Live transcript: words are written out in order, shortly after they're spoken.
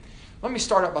Let me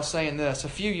start out by saying this. A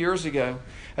few years ago,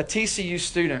 a TCU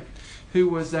student who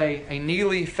was a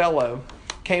Neely Fellow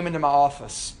came into my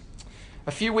office.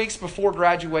 A few weeks before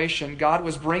graduation, God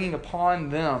was bringing upon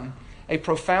them a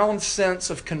profound sense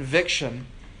of conviction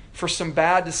for some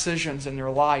bad decisions in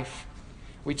their life.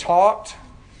 We talked,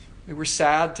 we were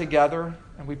sad together,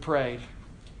 and we prayed.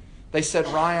 They said,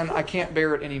 "Ryan, I can't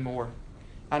bear it anymore.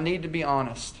 I need to be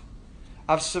honest.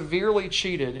 I've severely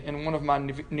cheated in one of my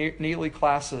Neely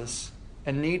classes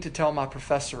and need to tell my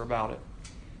professor about it.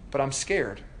 But I'm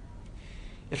scared.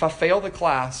 If I fail the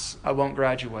class, I won't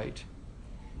graduate.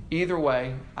 Either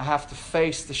way, I have to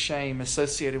face the shame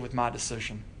associated with my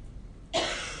decision."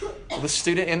 The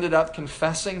student ended up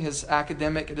confessing his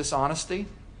academic dishonesty.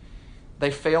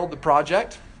 They failed the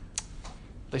project.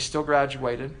 They still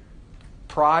graduated.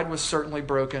 Pride was certainly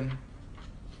broken,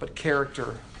 but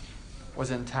character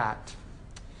was intact.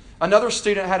 Another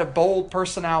student had a bold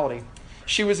personality.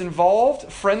 She was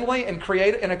involved, friendly, and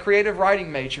in a creative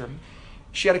writing major.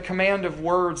 She had a command of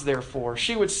words, therefore.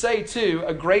 She would say, too,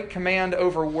 a greater command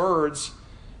over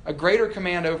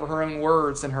her own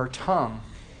words than her tongue.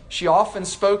 She often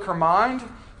spoke her mind,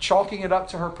 chalking it up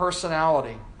to her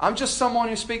personality. I'm just someone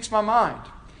who speaks my mind.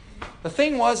 The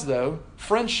thing was, though,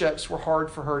 friendships were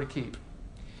hard for her to keep.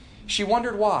 She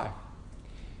wondered why.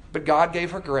 But God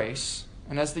gave her grace,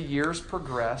 and as the years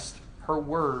progressed, her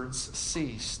words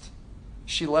ceased.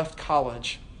 She left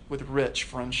college with rich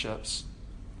friendships.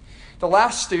 The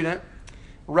last student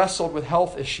wrestled with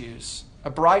health issues, a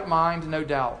bright mind, no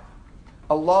doubt,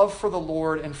 a love for the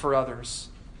Lord and for others.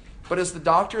 But as the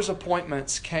doctor's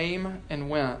appointments came and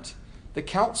went, the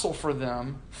counsel from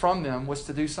them was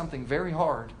to do something very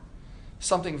hard,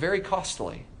 something very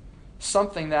costly,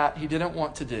 something that he didn't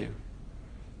want to do,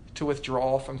 to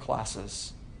withdraw from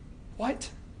classes. What?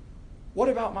 What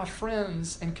about my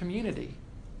friends and community?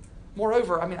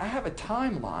 Moreover, I have a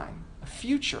timeline, a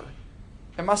future.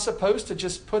 Am I supposed to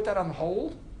just put that on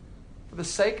hold for the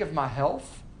sake of my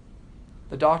health?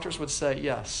 The doctors would say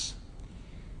yes.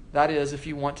 That is, if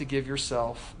you want to give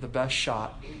yourself the best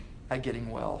shot at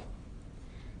getting well.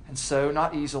 And so,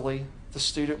 not easily, the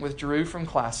student withdrew from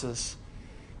classes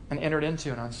and entered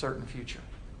into an uncertain future.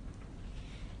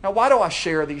 Now, why do I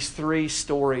share these three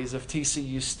stories of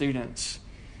TCU students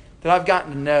that I've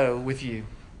gotten to know with you?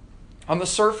 On the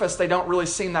surface, they don't really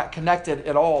seem that connected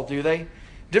at all, do they?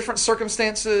 Different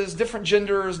circumstances, different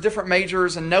genders, different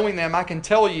majors, and knowing them, I can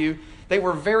tell you they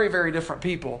were very, very different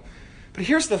people. But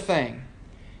here's the thing.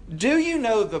 Do you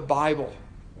know the Bible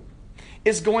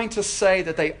is going to say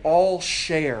that they all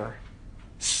share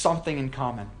something in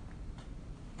common?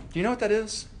 Do you know what that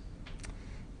is?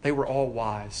 They were all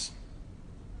wise.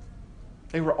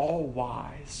 They were all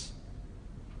wise.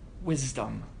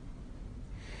 Wisdom.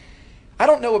 I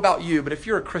don't know about you, but if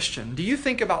you're a Christian, do you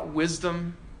think about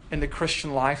wisdom in the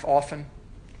Christian life often?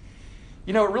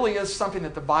 It really is something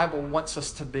that the Bible wants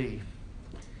us to be.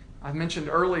 I mentioned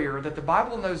earlier that the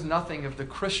Bible knows nothing of the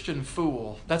Christian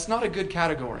fool. That's not a good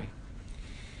category.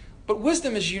 But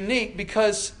wisdom is unique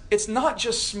because it's not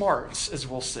just smarts, as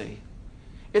we'll see.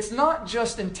 It's not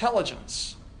just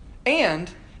intelligence.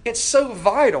 And it's so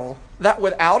vital that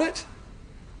without it,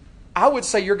 I would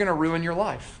say you're going to ruin your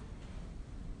life.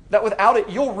 That without it,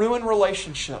 you'll ruin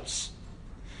relationships.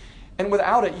 And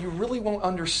without it, you really won't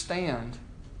understand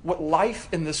what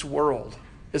life in this world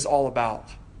is all about.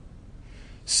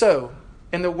 So,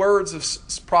 in the words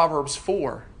of Proverbs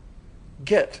 4,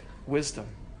 get wisdom.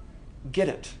 Get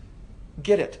it.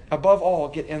 Get it. Above all,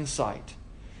 get insight.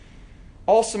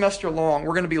 All semester long,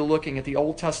 we're going to be looking at the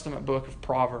Old Testament book of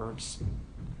Proverbs.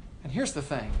 And here's the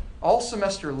thing. All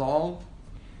semester long,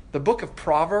 the book of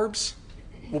Proverbs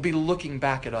will be looking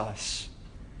back at us.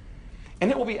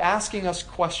 And it will be asking us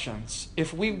questions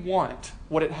if we want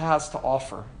what it has to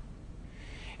offer.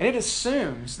 And it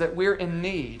assumes that we're in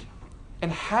need.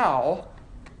 And how,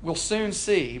 we'll soon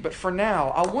see. But for now,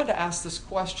 I want to ask this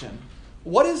question.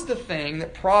 What is the thing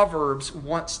that Proverbs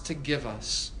wants to give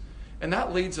us? And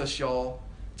that leads us, y'all,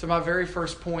 to my very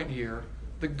first point here.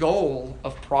 The goal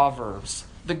of Proverbs.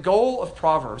 The goal of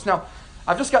Proverbs. Now,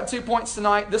 I've just got 2 points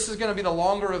tonight. This is going to be the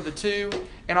longer of the two.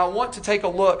 And I want to take a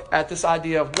look at this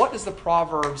idea of what is the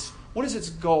Proverbs, what is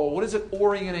its goal? What is it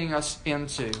orienting us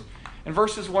into? And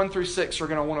verses 1 through 6 are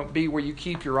going to want to be where you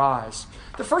keep your eyes.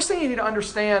 The first thing you need to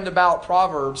understand about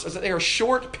Proverbs is that they are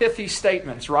short, pithy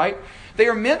statements, right? They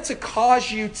are meant to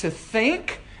cause you to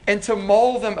think and to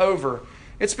mull them over.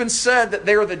 It's been said that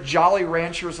they are the Jolly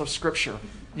Ranchers of Scripture.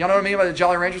 Y'all know what I mean by the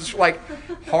Jolly Ranchers? It's like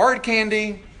hard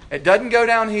candy. It doesn't go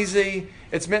down easy.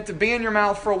 It's meant to be in your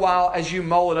mouth for a while as you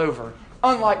mull it over.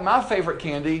 Unlike my favorite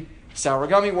candy, Sour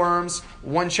gummy worms,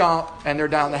 one chomp, and they're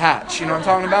down the hatch. You know what I'm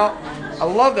talking about? I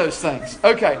love those things.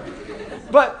 Okay.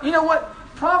 But you know what?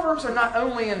 Proverbs are not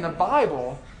only in the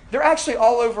Bible, they're actually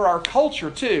all over our culture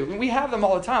too. And we have them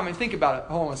all the time. I mean, think about it.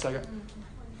 Hold on a second.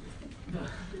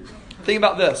 Think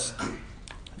about this.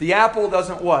 The apple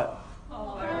doesn't what?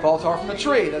 Fall far from the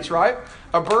tree. That's right.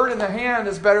 A bird in the hand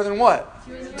is better than what?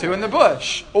 Two in the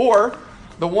bush. Or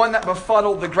the one that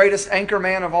befuddled the greatest anchor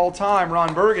man of all time,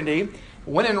 Ron Burgundy,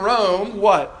 when in Rome,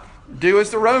 what? Do as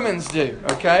the Romans do.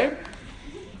 Okay?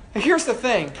 Here's the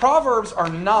thing. Proverbs are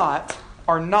not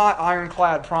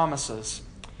ironclad promises.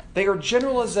 They are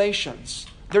generalizations.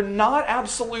 They're not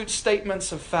absolute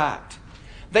statements of fact.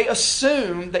 They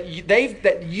assume that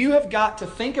you have got to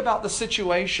think about the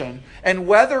situation and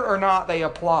whether or not they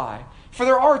apply. For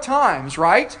there are times,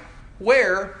 right,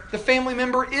 where the family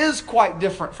member is quite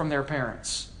different from their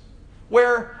parents,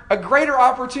 where a greater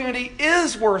opportunity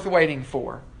is worth waiting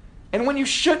for, and when you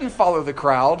shouldn't follow the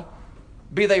crowd,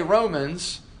 be they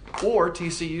Romans or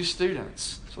TCU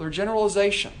students. So they're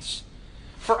generalizations.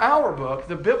 For our book,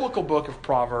 the biblical book of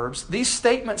Proverbs, these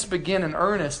statements begin in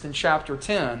earnest in chapter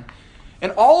 10.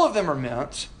 And all of them are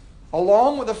meant,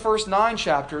 along with the first 9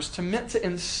 chapters, meant to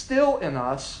instill in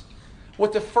us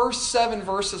what the first 7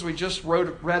 verses we just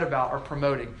read about are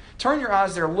promoting. Turn your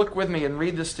eyes there, look with me, and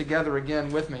read this together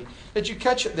again with me. Did you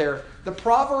catch it there? The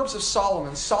Proverbs of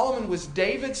Solomon. Solomon was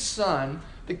David's son,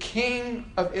 the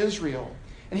king of Israel.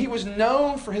 And he was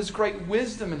known for his great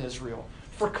wisdom in Israel,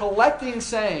 for collecting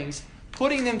sayings,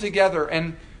 putting them together,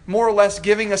 and more or less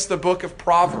giving us the book of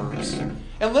Proverbs.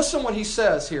 And listen what he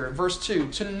says here in verse 2.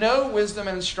 To know wisdom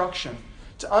and instruction,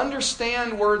 to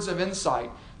understand words of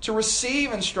insight, to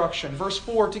receive instruction. Verse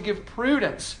 4, to give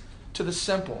prudence to the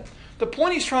simple. The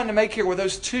point he's trying to make here with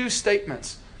those 2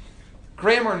 statements,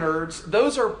 grammar nerds,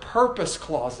 those are purpose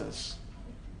clauses.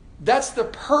 That's the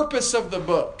purpose of the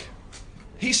book.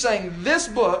 He's saying this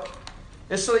book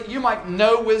is so that you might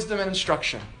know wisdom and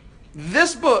instruction.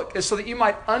 This book is so that you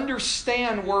might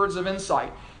understand words of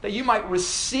insight, that you might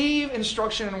receive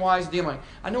instruction in wise dealing.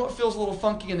 I know it feels a little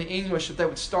funky in the English that they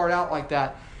would start out like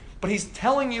that, but he's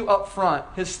telling you up front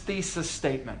his thesis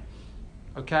statement.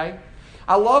 Okay?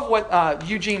 I love what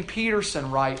Eugene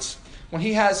Peterson writes when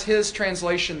he has his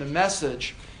translation, The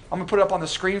Message. I'm going to put it up on the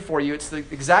screen for you. It's the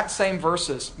exact same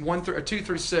verses, 2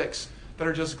 through 6, that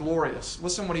are just glorious.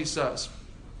 Listen what he says.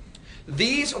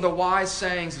 These are the wise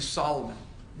sayings of Solomon,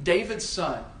 David's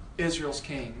son, Israel's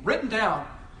king, written down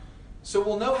so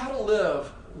we'll know how to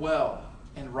live well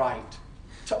and right,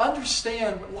 to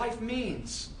understand what life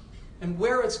means and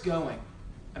where it's going,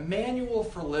 a manual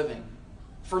for living,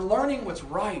 for learning what's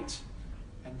right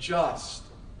and just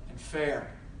and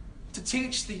fair, to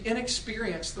teach the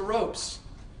inexperienced the ropes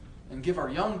and give our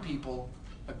young people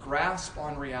a grasp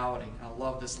on reality. And I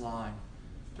love this line.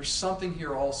 There's something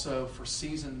here also for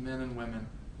seasoned men and women,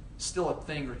 still a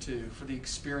thing or two for the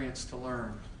experience to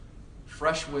learn,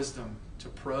 fresh wisdom to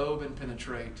probe and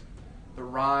penetrate the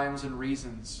rhymes and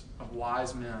reasons of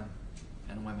wise men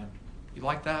and women. You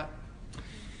like that?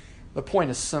 The point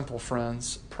is simple,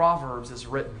 friends. Proverbs is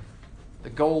written.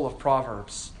 The goal of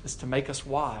Proverbs is to make us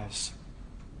wise.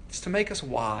 It's to make us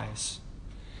wise.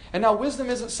 And now wisdom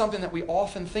isn't something that we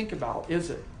often think about,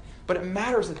 is it? But it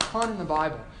matters a ton in the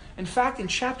Bible. In fact, in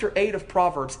chapter 8 of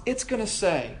Proverbs, it's going to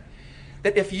say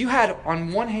that if you had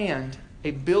on one hand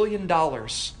 $1 billion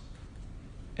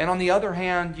and on the other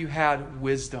hand you had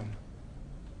wisdom,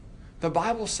 the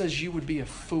Bible says you would be a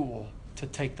fool to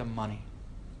take the money.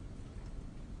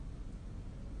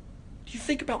 Do you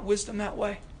think about wisdom that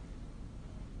way?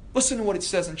 Listen to what it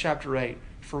says in chapter 8.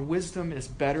 For wisdom is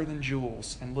better than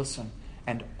jewels. And listen,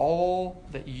 and all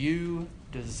that you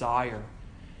desire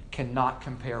cannot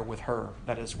compare with her.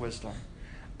 That is wisdom.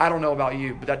 I don't know about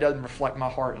you, but that doesn't reflect my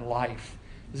heart and life.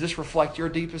 Does this reflect your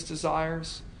deepest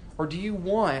desires? Or do you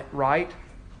want, right,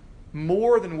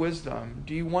 more than wisdom?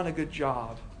 Do you want a good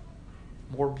job?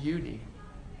 More beauty?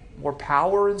 More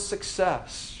power and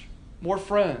success? More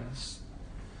friends?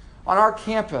 On our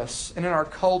campus and in our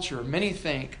culture, many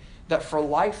think that for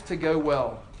life to go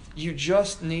well, you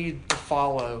just need to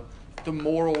follow the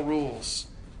moral rules.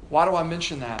 Why do I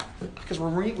mention that? Because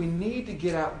we need to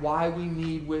get at why we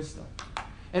need wisdom.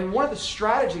 And one of the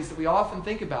strategies that we often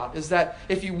think about is that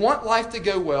if you want life to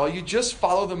go well, you just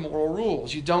follow the moral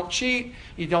rules. You don't cheat,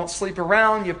 you don't sleep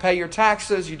around, you pay your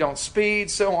taxes, you don't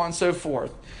speed, so on and so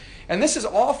forth. And this is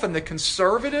often the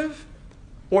conservative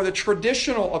or the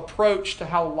traditional approach to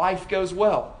how life goes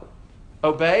well.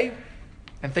 Obey,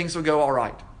 and things will go all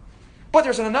right. But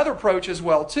there's another approach as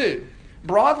well, too.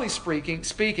 Broadly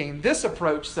speaking, this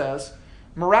approach says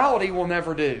morality will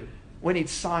never do. We need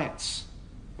science.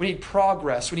 We need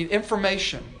progress. We need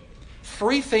information.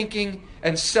 Free thinking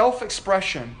and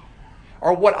self-expression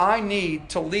are what I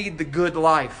need to lead the good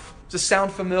life. Does this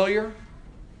sound familiar?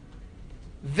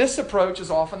 This approach is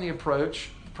often the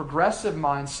approach, the progressive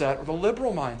mindset or the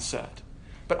liberal mindset.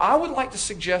 But I would like to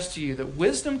suggest to you that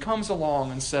wisdom comes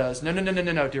along and says,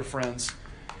 no, dear friends.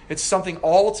 It's something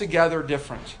altogether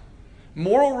different.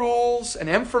 Moral rules and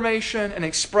information and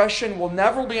expression will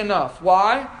never be enough.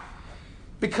 Why?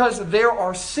 Because there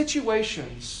are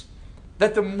situations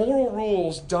that the moral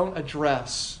rules don't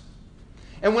address.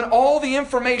 And when all the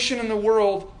information in the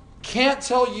world can't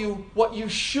tell you what you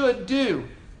should do,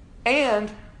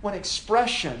 and when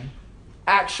expression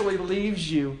actually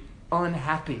leaves you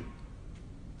unhappy,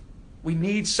 we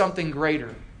need something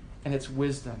greater, and it's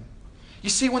wisdom. You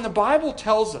see, when the Bible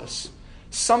tells us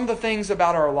some of the things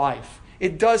about our life,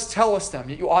 it does tell us them.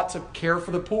 That you ought to care for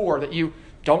the poor, that you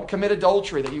don't commit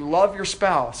adultery, that you love your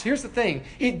spouse. Here's the thing.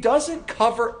 It doesn't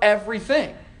cover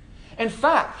everything. In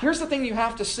fact, here's the thing you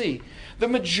have to see. The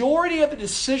majority of the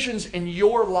decisions in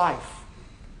your life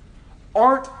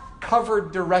aren't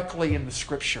covered directly in the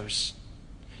Scriptures.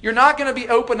 You're not going to be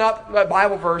open up a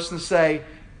Bible verse and say,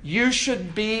 you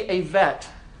should be a vet,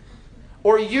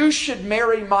 or you should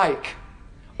marry Mike,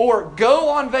 or go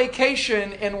on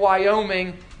vacation in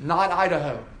Wyoming, not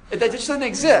Idaho. That just doesn't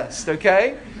exist,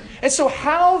 okay? And so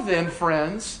how then,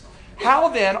 friends,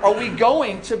 are we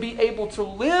going to be able to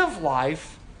live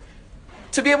life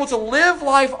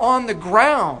on the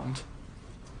ground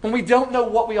when we don't know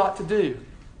what we ought to do?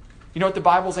 You know what the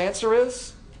Bible's answer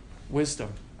is?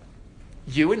 Wisdom.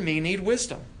 You and me need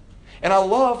wisdom. And I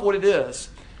love what it is.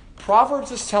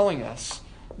 Proverbs is telling us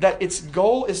that its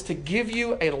goal is to give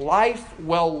you a life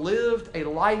well lived, a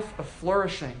life of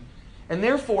flourishing. And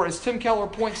therefore, as Tim Keller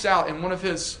points out in one of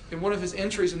his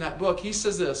entries in that book, he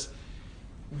says this.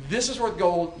 This is where the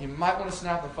goal, you might want to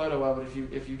snap a photo of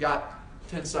it if you got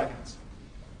 10 seconds.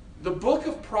 The book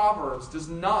of Proverbs does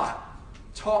not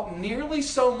talk nearly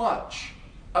so much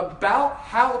about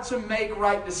how to make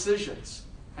right decisions,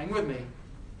 hang with me,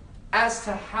 as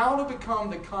to how to become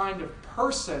the kind of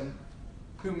person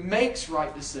who makes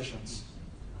right decisions.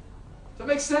 Does that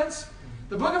make sense?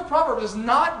 The book of Proverbs is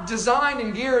not designed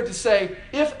and geared to say,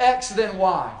 if X, then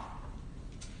Y.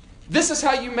 This is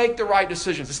how you make the right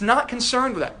decisions. It's not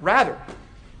concerned with that. Rather,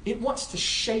 it wants to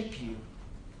shape you.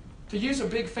 To use a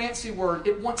big fancy word,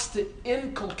 it wants to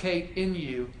inculcate in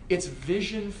you its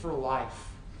vision for life.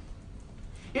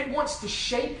 It wants to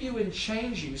shape you and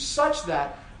change you such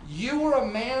that you are a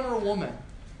man or woman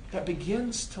that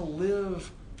begins to live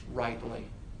rightly.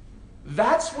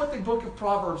 That's what the book of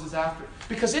Proverbs is after.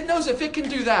 Because it knows if it can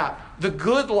do that, the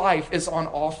good life is on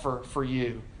offer for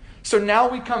you. So now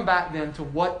we come back then to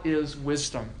what is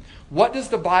wisdom. What does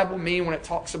the Bible mean when it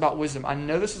talks about wisdom? I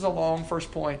know this is a long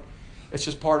first point. It's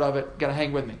just part of it. Got to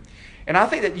hang with me. And I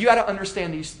think that you got to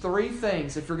understand these three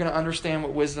things if you're going to understand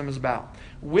what wisdom is about.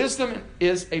 Wisdom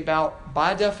is about,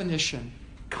 by definition,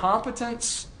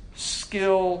 competence,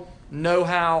 skill,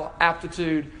 know-how,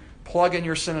 aptitude. Plug in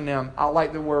your synonym. I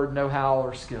like the word know-how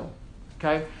or skill.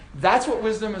 Okay? That's what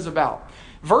wisdom is about.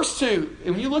 Verse 2,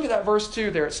 and when you look at that verse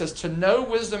 2 there, it says to know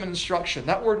wisdom and instruction.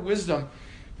 That word wisdom,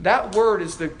 that word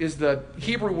is the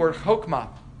Hebrew word chokmah.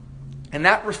 And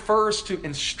that refers to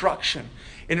instruction.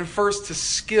 It refers to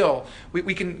skill.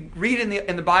 We can read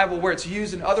in the Bible where it's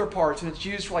used in other parts, and it's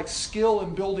used for like skill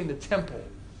in building the temple.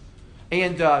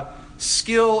 And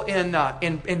skill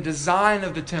in design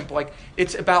of the temple. Like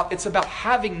it's about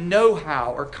having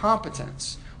know-how or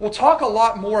competence. We'll talk a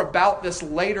lot more about this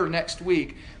later next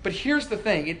week. But here's the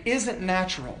thing. It isn't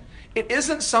natural. It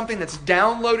isn't something that's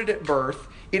downloaded at birth.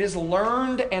 It is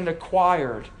learned and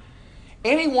acquired.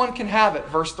 Anyone can have it,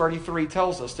 verse 33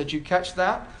 tells us. Did you catch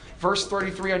that? Verse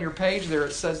 33 on your page there,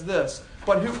 it says this.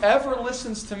 But whoever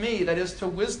listens to me, that is to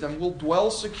wisdom, will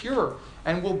dwell secure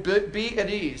and will be at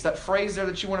ease. That phrase there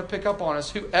that you want to pick up on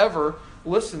is whoever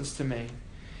listens to me.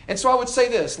 And so I would say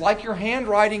this, like your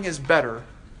handwriting is better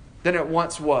than it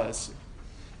once was.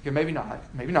 Okay, maybe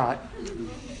not.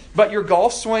 But your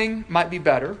golf swing might be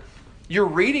better. Your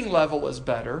reading level is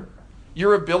better.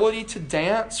 Your ability to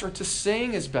dance or to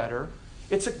sing is better.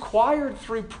 It's acquired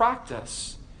through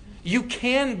practice. You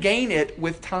can gain it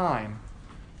with time,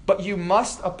 but you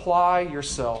must apply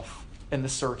yourself in the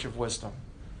search of wisdom.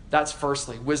 That's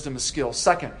firstly, wisdom is skill.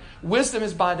 Second, wisdom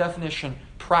is by definition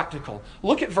practical.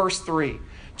 Look at verse 3.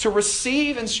 To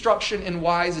receive instruction in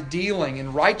wise dealing,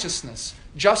 in righteousness,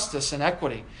 justice, and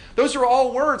equity. Those are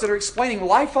all words that are explaining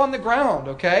life on the ground,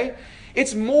 okay?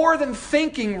 It's more than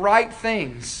thinking right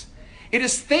things. It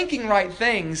is thinking right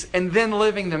things and then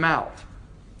living them out.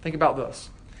 Think about this.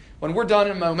 When we're done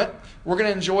in a moment, we're going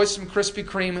to enjoy some Krispy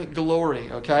Kreme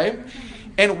glory, okay?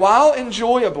 And while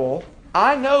enjoyable,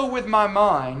 I know with my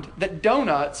mind that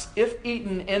donuts, if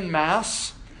eaten en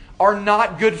masse, are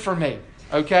not good for me,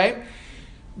 okay?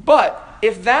 But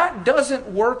if that doesn't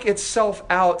work itself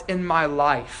out in my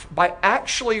life by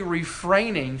actually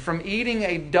refraining from eating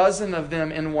a dozen of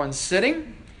them in one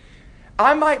sitting,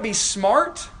 I might be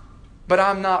smart, but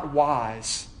I'm not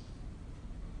wise.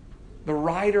 The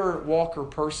writer Walker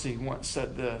Percy once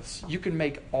said this: you can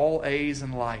make all A's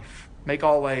in life,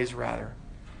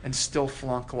 and still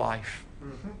flunk life.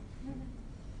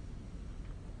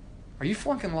 Are you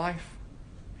flunking life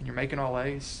and you're making all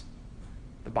A's?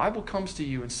 The Bible comes to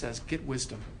you and says, get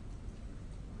wisdom.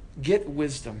 Get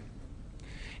wisdom.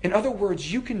 In other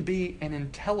words, you can be an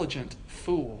intelligent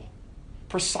fool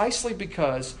precisely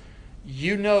because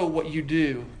you know what you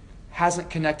do hasn't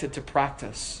connected to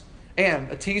practice.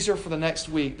 And a teaser for the next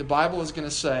week, the Bible is going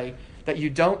to say that you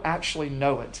don't actually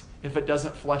know it if it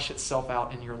doesn't flesh itself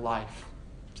out in your life.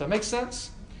 Does that make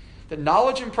sense? That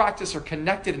knowledge and practice are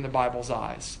connected in the Bible's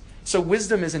eyes. So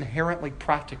wisdom is inherently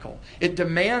practical. It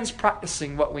demands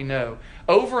practicing what we know.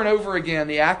 Over and over again,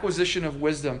 the acquisition of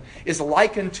wisdom is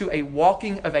likened to a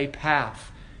walking of a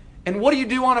path. And what do you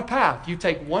do on a path? You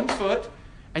take one foot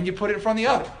and you put it in front of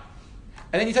the other.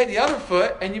 And then you take the other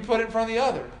foot and you put it in front of the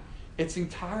other. It's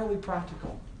entirely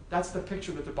practical. That's the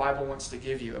picture that the Bible wants to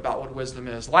give you about what wisdom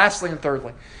is. Lastly and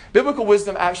thirdly, biblical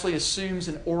wisdom actually assumes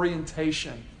an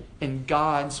orientation in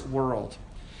God's world.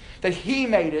 That He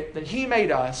made it, that He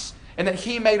made us, and that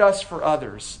He made us for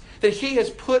others. That He has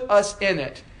put us in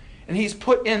it, and He's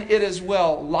put in it as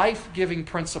well life-giving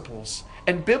principles.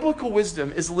 And biblical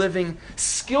wisdom is living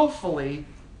skillfully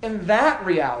in that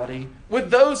reality with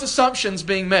those assumptions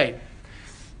being made.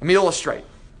 Let me illustrate.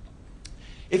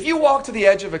 If you walk to the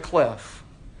edge of a cliff,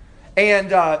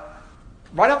 and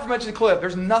right out from the edge of the cliff,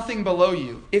 there's nothing below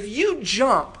you. If you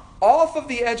jump off of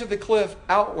the edge of the cliff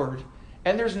outward,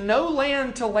 and there's no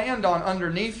land to land on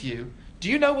underneath you, do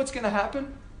you know what's going to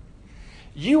happen?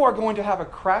 You are going to have a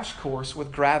crash course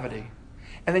with gravity,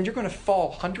 and then you're going to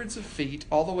fall hundreds of feet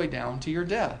all the way down to your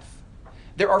death.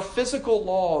 There are physical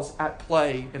laws at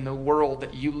play in the world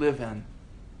that you live in.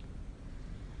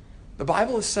 The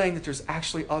Bible is saying that there's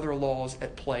actually other laws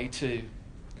at play too.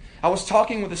 I was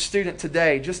talking with a student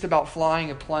today just about flying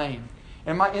a plane,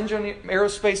 and my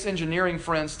aerospace engineering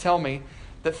friends tell me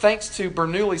that thanks to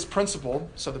Bernoulli's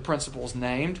principle, so the principle is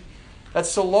named, that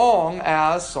so long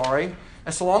as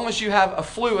you have a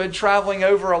fluid traveling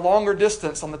over a longer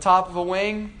distance on the top of a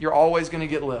wing, you're always going to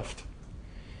get lift.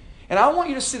 And I want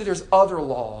you to see that there's other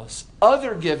laws,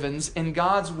 other givens in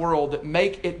God's world that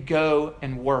make it go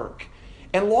and work.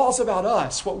 And laws about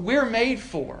us, what we're made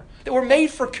for, that we're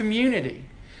made for community,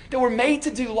 that we're made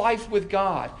to do life with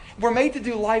God, we're made to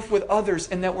do life with others,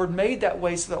 and that we're made that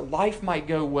way so that life might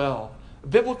go well.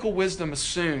 Biblical wisdom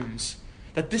assumes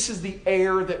that this is the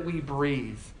air that we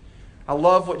breathe. I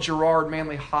love what Gerard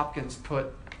Manley Hopkins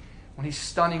put when he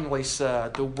stunningly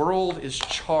said, the world is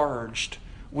charged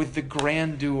with the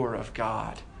grandeur of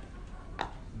God.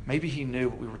 Maybe he knew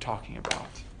what we were talking about.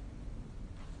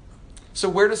 So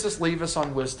where does this leave us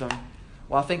on wisdom?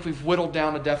 Well, I think we've whittled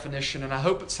down a definition, and I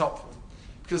hope it's helpful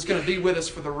because it's going to be with us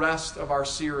for the rest of our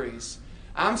series.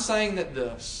 I'm saying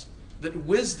that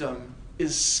wisdom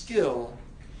is skill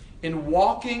in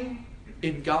walking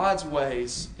in God's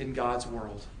ways in God's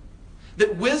world.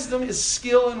 That wisdom is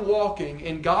skill in walking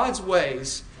in God's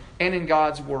ways and in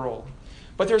God's world.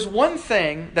 But there's one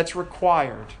thing that's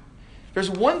required. There's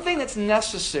one thing that's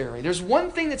necessary. There's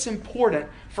one thing that's important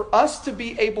for us to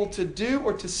be able to do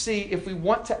or to see if we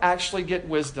want to actually get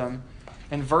wisdom.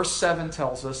 And verse 7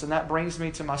 tells us, and that brings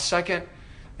me to my second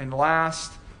and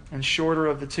last and shorter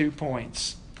of the 2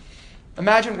 points.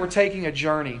 Imagine we're taking a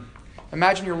journey.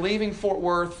 Imagine you're leaving Fort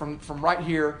Worth from right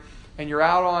here, and you're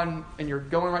you're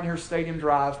going right here Stadium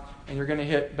Drive, and you're going to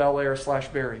hit Bel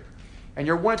Air/Berry. And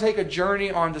you want to take a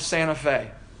journey on to Santa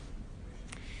Fe,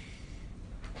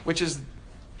 which is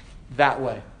that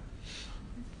way.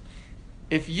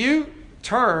 If you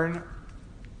turn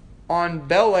on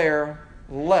Bel Air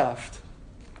left,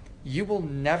 you will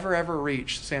never ever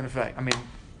reach Santa Fe. I mean,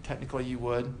 technically you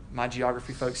would. My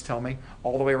geography folks tell me.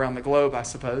 All the way around the globe, I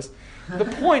suppose. The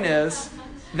point is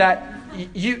that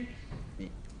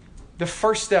the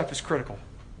first step is critical.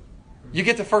 You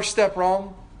get the first step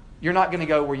wrong, you're not going to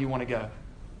go where you want to go.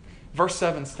 Verse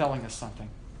 7 is telling us something.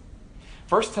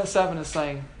 Verse 7 is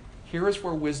saying, here is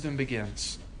where wisdom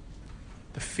begins.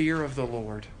 The fear of the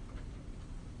Lord.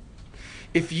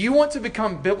 If you want to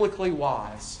become biblically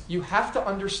wise, you have to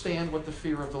understand what the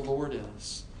fear of the Lord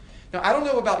is. Now, I don't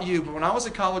know about you, but when I was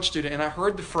a college student and I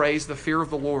heard the phrase, the fear of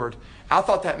the Lord, I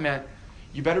thought that meant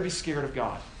you better be scared of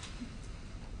God.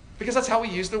 Because that's how we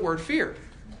use the word fear.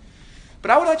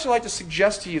 But I would actually like to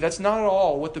suggest to you that's not at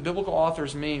all what the biblical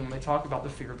authors mean when they talk about the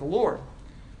fear of the Lord.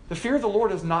 The fear of the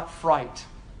Lord is not fright.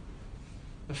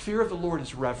 The fear of the Lord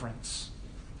is reverence.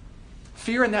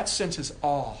 Fear in that sense is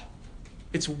awe.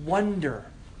 It's wonder.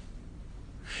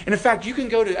 And in fact, you can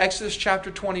go to Exodus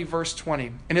chapter 20, verse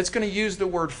 20, and it's going to use the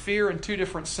word fear in two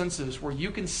different senses where you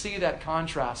can see that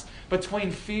contrast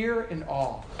between fear and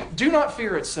awe. Do not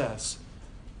fear, it says.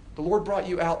 The Lord brought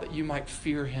you out that you might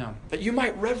fear Him, that you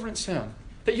might reverence Him,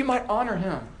 that you might honor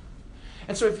Him.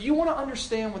 And so if you want to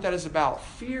understand what that is about,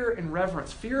 fear and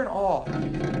reverence, fear and awe,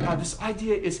 this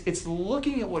idea is it's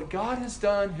looking at what God has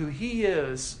done, who He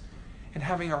is, and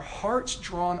having our hearts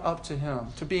drawn up to Him,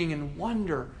 to being in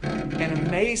wonder and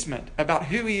amazement about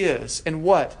who He is and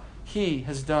what He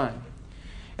has done.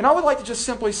 And I would like to just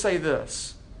simply say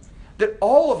this, that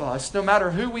all of us, no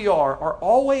matter who we are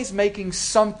always making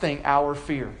something our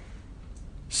fear.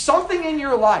 Something in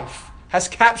your life has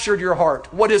captured your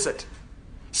heart. What is it?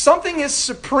 Something is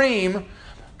supreme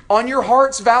on your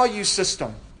heart's value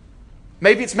system.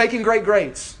 Maybe it's making great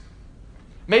grades.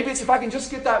 Maybe it's if I can just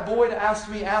get that boy to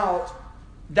ask me out,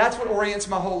 that's what orients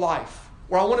my whole life.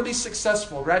 Or I want to be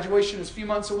successful. Graduation is a few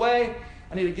months away.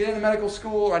 I need to get into medical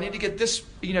school, or I need to get this,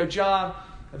 job.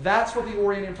 That's what the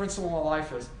orienting principle of my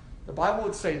life is. The Bible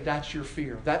would say that's your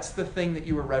fear. That's the thing that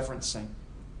you are reverencing.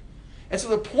 And so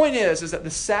the point is that the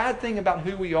sad thing about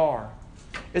who we are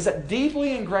is that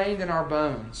deeply ingrained in our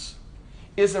bones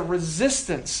is a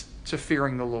resistance to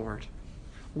fearing the Lord.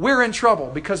 We're in trouble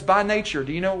because by nature,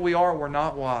 do you know what we are? We're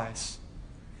not wise.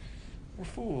 We're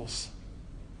fools.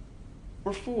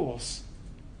 We're fools.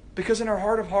 Because in our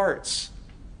heart of hearts,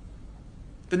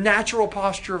 the natural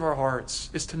posture of our hearts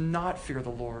is to not fear the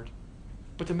Lord,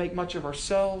 but to make much of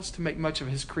ourselves, to make much of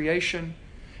His creation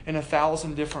in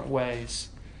 1,000 different ways.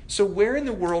 So where in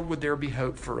the world would there be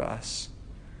hope for us?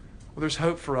 Well, there's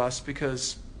hope for us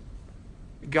because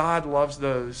God loves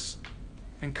those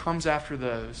and comes after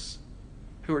those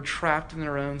who are trapped in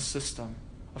their own system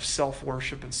of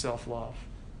self-worship and self-love.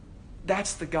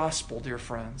 That's the gospel, dear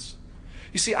friends.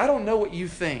 You see, I don't know what you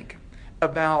think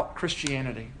about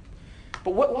Christianity,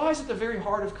 but what lies at the very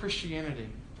heart of Christianity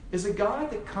is a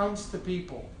God that comes to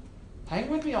people, hang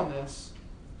with me on this,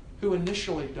 who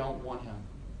initially don't want Him.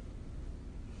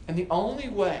 And the only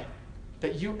way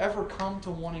that you ever come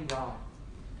to wanting God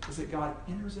is that God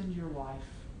enters into your life.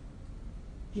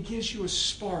 He gives you a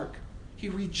spark. He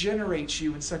regenerates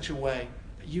you in such a way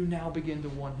that you now begin to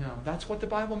want Him. That's what the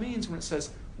Bible means when it says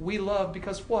we love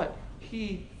because what?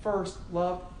 He first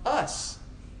loved us.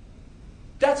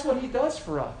 That's what He does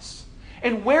for us.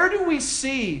 And where do we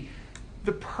see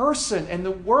the person and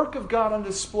the work of God on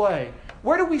display?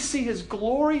 Where do we see His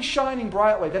glory shining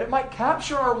brightly, that it might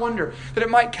capture our wonder, that it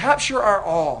might capture our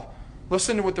awe?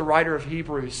 Listen to what the writer of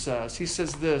Hebrews says. He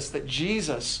says this, that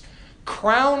Jesus,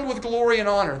 crowned with glory and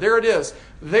honor, there it is.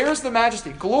 There's the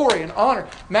majesty, glory and honor,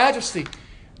 majesty.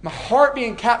 My heart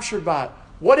being captured by it.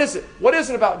 What is it? What is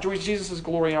it about Jesus'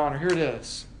 glory and honor? Here it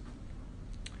is.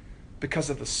 Because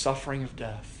of the suffering of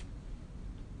death.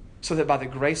 So that by the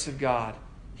grace of God,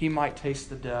 He might taste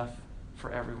the death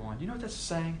for everyone. You know what that's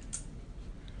saying?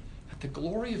 That the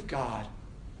glory of God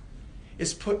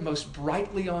is put most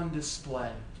brightly on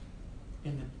display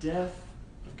in the death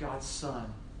of God's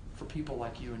Son for people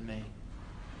like you and me.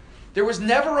 There was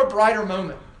never a brighter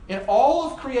moment in all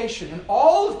of creation, in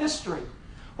all of history,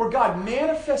 where God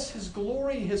manifests His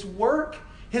glory, His work,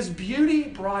 His beauty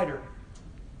brighter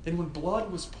than when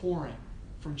blood was pouring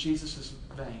from Jesus'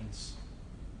 veins.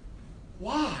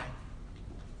 Why?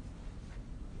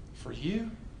 For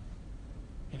you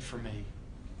and for me.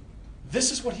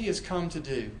 This is what He has come to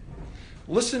do.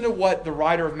 Listen to what the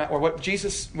writer of, or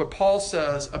what Paul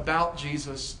says about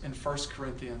Jesus in 1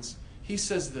 Corinthians. He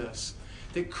says this,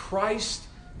 that Christ,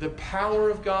 the power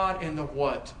of God, and the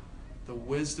what? The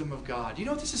wisdom of God. You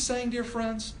know what this is saying, dear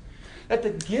friends? That the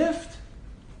gift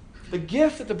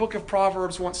that the book of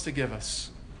Proverbs wants to give us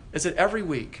is that every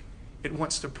week it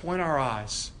wants to point our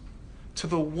eyes to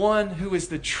the one who is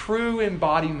the true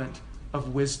embodiment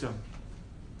of wisdom.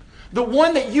 The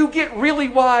one that you get really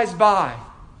wise by.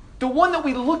 The one that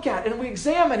we look at and we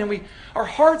examine and our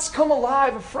hearts come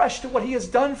alive afresh to what He has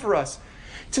done for us.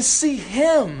 To see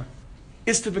Him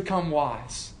is to become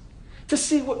wise. To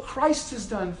see what Christ has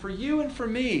done for you and for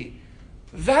me,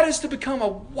 that is to become a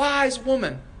wise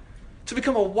woman. To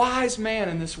become a wise man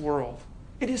in this world.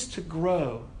 It is to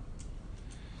grow.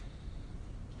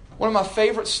 One of my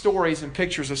favorite stories and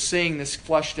pictures of seeing this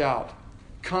fleshed out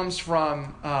comes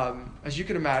from, as you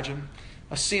can imagine,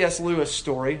 a C.S. Lewis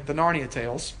story, the Narnia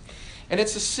Tales. And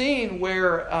it's a scene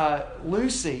where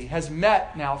Lucy has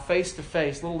met now face to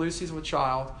face. Little Lucy's a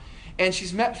child. And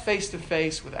she's met face to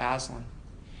face with Aslan.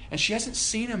 And she hasn't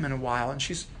seen him in a while. And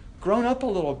she's grown up a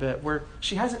little bit where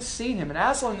she hasn't seen him. And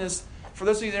Aslan is, for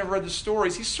those of you that never read the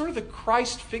stories, he's sort of the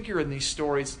Christ figure in these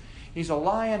stories. He's a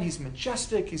lion. He's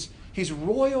majestic. He's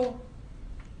royal.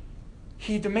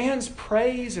 He demands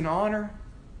praise and honor.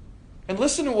 And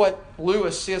listen to what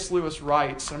C.S. Lewis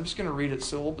writes. I'm just going to read it,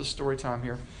 so a little bit of story time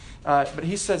here. But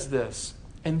he says this,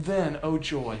 "And then, oh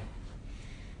joy,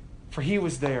 for he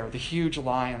was there, the huge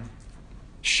lion,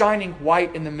 shining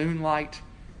white in the moonlight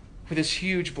with his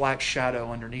huge black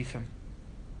shadow underneath him.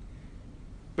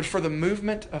 But for the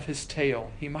movement of his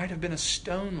tail, he might have been a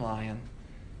stone lion,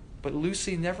 but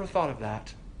Lucy never thought of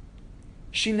that.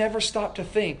 She never stopped to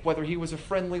think whether he was a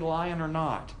friendly lion or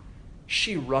not.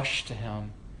 She rushed to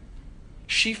him.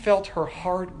 She felt her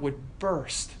heart would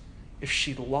burst if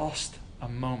she lost a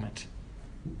moment.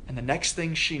 And the next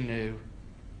thing she knew,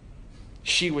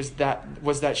 was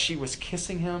that she was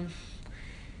kissing him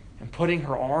and putting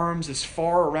her arms as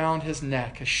far around his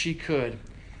neck as she could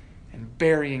and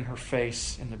burying her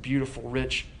face in the beautiful,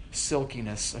 rich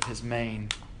silkiness of his mane.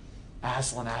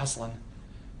 Aslan, Aslan,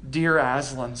 dear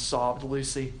Aslan, sobbed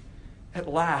Lucy. At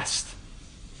last.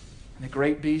 And the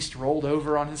great beast rolled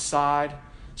over on his side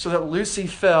so that Lucy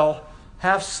fell,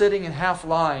 half sitting and half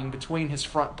lying between his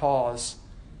front paws.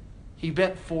 He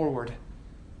bent forward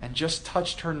and just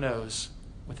touched her nose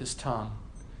with his tongue.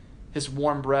 His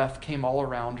warm breath came all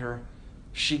around her.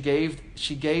 She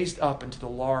gazed up into the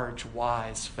large,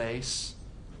 wise face.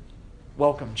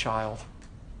 Welcome, child,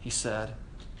 he said.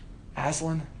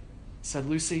 Aslan, said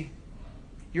Lucy,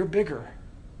 you're bigger.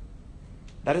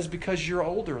 That is because you're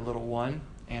older, little one,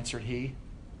 answered he.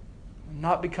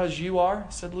 Not because you are,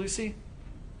 said Lucy.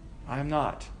 I am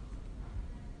not.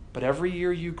 But every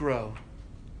year you grow,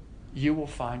 you will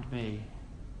find me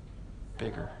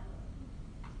bigger.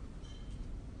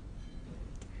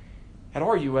 At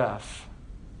RUF,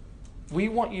 we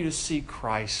want you to see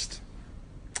Christ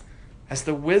as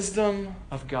the wisdom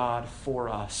of God for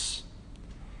us,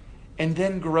 and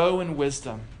then grow in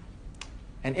wisdom.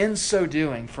 And in so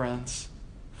doing, friends,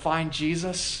 find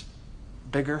Jesus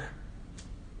bigger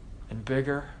and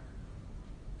bigger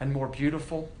and more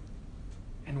beautiful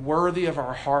and worthy of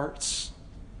our hearts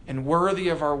and worthy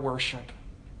of our worship.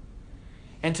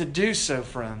 And to do so,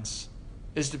 friends,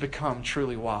 is to become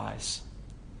truly wise.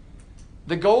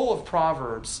 The goal of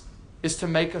Proverbs is to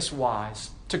make us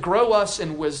wise, to grow us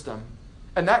in wisdom.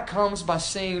 And that comes by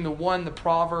seeing the one the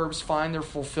Proverbs find their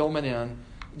fulfillment in,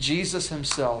 Jesus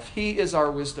himself. He is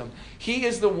our wisdom. He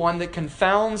is the one that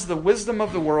confounds the wisdom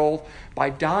of the world by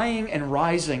dying and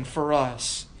rising for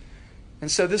us.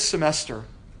 And so this semester,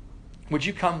 would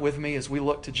you come with me as we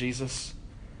look to Jesus?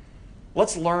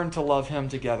 Let's learn to love him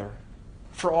together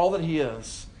for all that he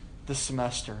is this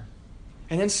semester.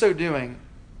 And in so doing,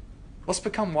 let's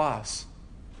become wise.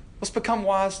 Let's become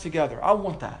wise together. I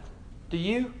want that. Do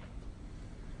you?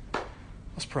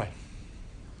 Let's pray.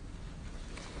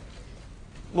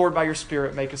 Lord, by your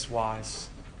Spirit, make us wise.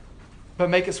 But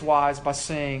make us wise by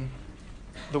seeing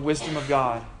the wisdom of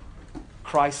God,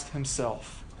 Christ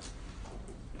himself,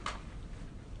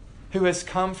 who has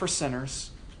come for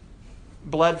sinners,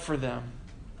 bled for them,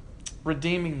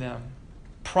 redeeming them,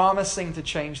 promising to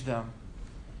change them.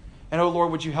 And, oh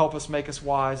Lord, would you help us, make us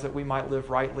wise, that we might live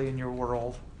rightly in your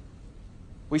world.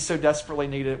 We so desperately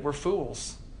need it. We're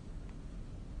fools.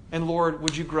 And Lord,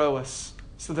 would you grow us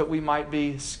so that we might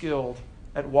be skilled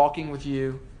at walking with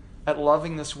you, at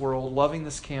loving this world, loving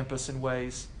this campus in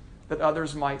ways that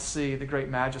others might see the great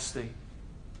majesty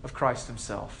of Christ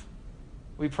himself.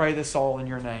 We pray this all in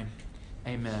your name.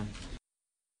 Amen.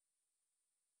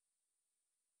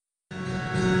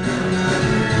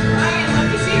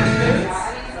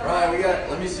 Ryan,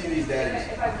 let me see these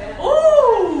daddies.